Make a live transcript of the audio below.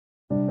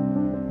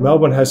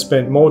Melbourne has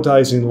spent more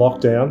days in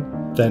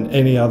lockdown than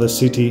any other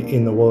city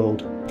in the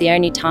world. The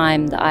only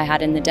time that I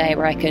had in the day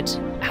where I could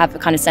have a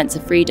kind of sense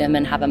of freedom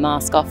and have a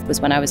mask off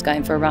was when I was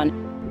going for a run.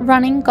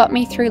 Running got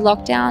me through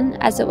lockdown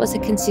as it was a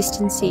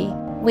consistency.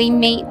 We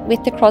meet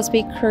with the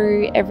Crosbie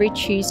Crew every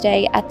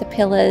Tuesday at the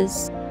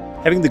Pillars.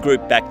 Having the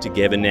group back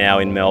together now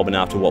in Melbourne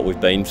after what we've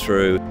been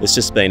through, it's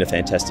just been a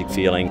fantastic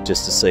feeling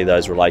just to see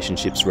those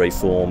relationships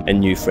reform and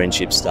new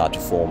friendships start to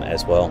form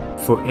as well.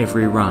 For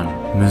every run,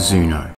 Mizuno.